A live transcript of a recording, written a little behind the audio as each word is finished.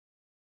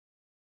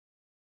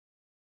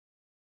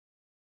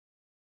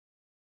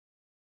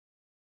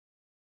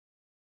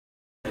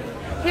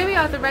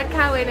are at the Red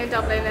Cow Inn in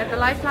Dublin at the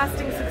Life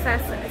Lasting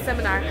Success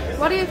Seminar.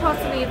 What are your thoughts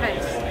on the event?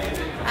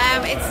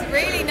 It's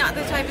really not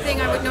the type of thing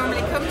I would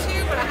normally come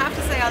to, but I have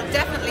to say I'll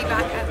definitely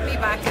be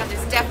back, and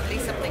there's definitely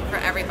something for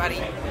everybody.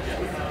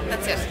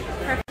 That's it.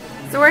 Perfect.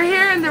 So we're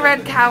here in the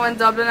Red Cow in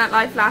Dublin at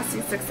Life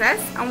Lasting Success,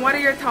 and what are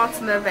your thoughts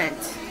on the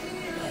event?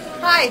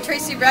 Hi,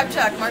 Tracy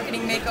Rebchuk,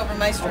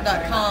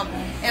 marketingmakeovermaestro.com,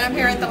 and I'm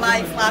here at the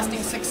Life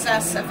Lasting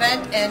Success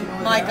event, and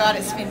my God,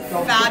 it's been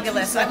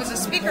fabulous. I was a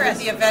speaker at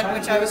the event,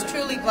 which I was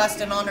truly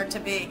blessed and honored to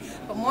be,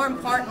 but more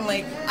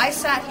importantly, I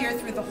sat here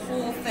through the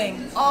whole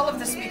thing. All of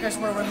the speakers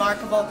were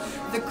remarkable.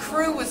 The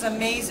crew was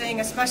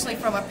amazing, especially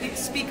from a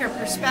speaker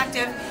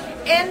perspective,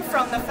 and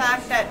from the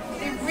fact that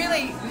they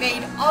really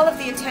made all of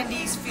the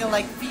attendees feel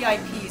like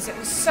VIPs. It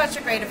was such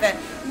a great event.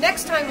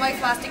 Next time Life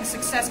Lasting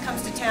Success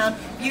comes to town,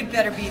 you'd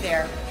better be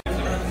there.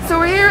 So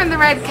we're here in the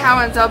Red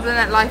Cow in Dublin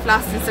at Life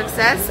Lasting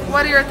Success.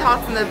 What are your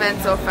thoughts on the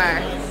event so far?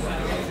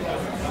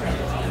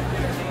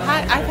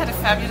 Hi, I've had a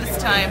fabulous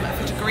time. I've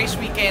had a great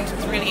weekend. It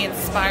was really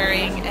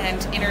inspiring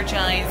and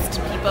energised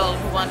people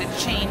who wanted to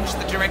change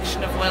the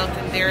direction of wealth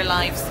in their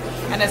lives,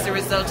 and as a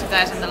result of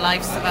that in the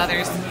lives of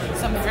others.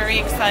 So I'm very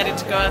excited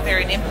to go out there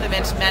and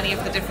implement many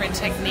of the different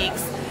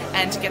techniques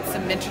and to get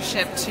some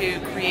mentorship to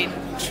create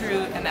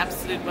true and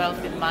absolute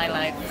wealth in my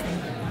life.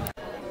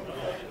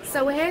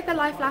 So we're here at the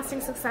Life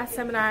Lasting Success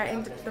Seminar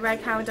in the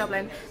Red Cow in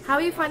Dublin. How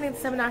are you finding the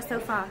seminar so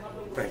far?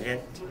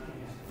 Brilliant,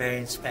 very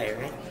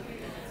inspiring.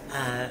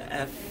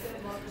 I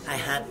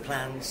had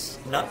plans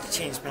not to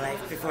change my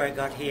life before I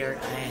got here.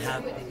 I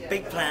have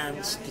big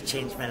plans to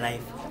change my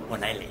life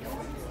when I leave.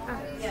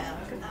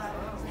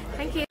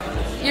 Thank you.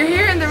 You're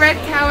here in the Red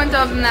Cow in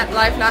Dublin at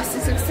Life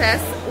Lasting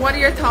Success. What are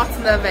your thoughts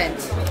on the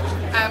event?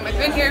 I've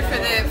been here for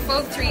the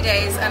full 3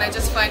 days, and I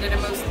just find it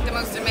the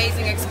most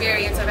amazing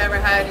experience I've ever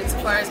had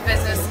insofar as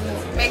business,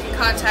 making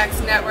contacts,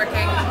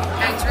 networking,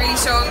 and really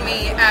showing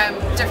me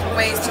different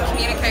ways to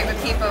communicate with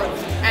people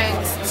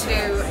and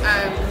to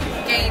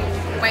gain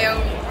my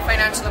own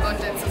financial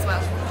abundance as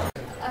well.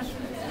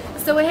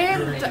 So we're here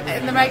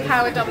in the Red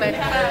Cow in Dublin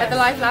at the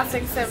Life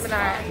Lasting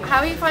Seminar. How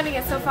are you finding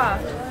it so far?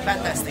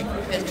 Fantastic.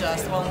 It's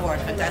just one word,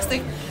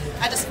 fantastic.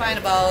 I just find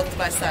about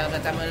myself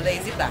that I'm a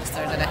lazy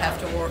bastard, that I have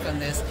to work on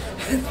this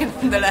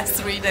in the last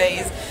 3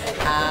 days,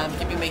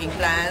 keeping making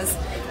plans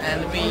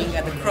and being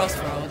at the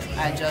crossroads.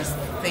 I just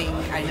think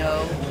I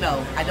know,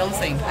 no, I don't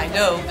think, I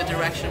know the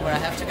direction where I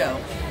have to go.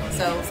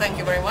 So thank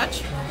you very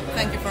much.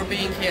 Thank you for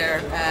being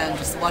here, and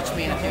just watch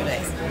me in a few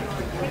days.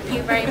 Thank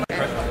you very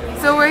much.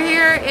 So we're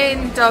here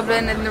in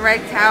Dublin in the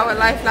Red Cow at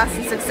Life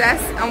Lasting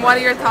Success, and what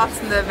are your thoughts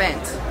on the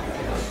event?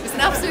 It's an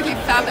absolutely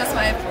fabulous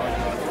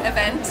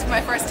event,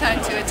 my first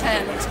time to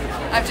attend.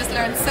 I've just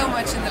learned so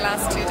much in the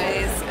last 2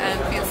 days and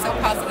feel so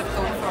positive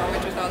going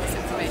forward with all this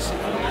information.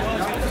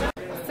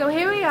 So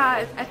here we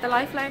are at the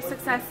Life Lasting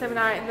Success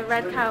Seminar in the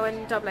Red Cow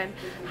in Dublin.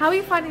 How are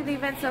you finding the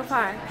event so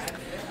far?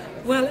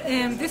 Well,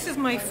 this is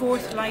my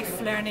fourth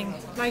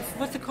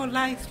what's it called?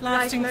 Life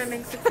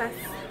Learning Success.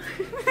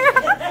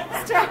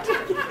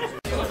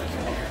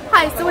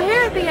 Hi, so we're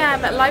here at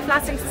the Life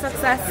Lasting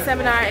Success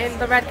Seminar in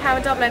the Red Cow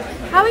in Dublin.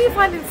 How are you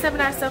finding the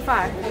seminar so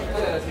far?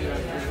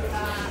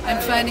 I'm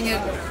finding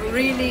it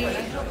really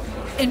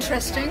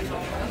interesting,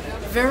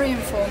 very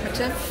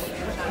informative.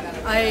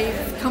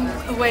 I've come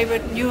away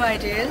with new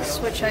ideas,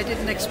 which I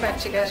didn't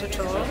expect to get at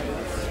all.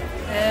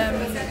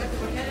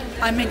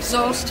 I'm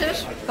exhausted,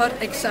 but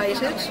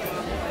excited,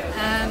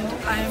 and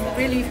I'm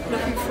really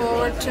looking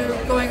forward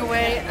to going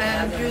away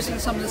and using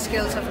some of the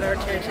skills I've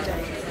learned here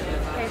today.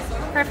 Okay,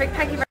 perfect.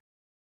 Thank you very much.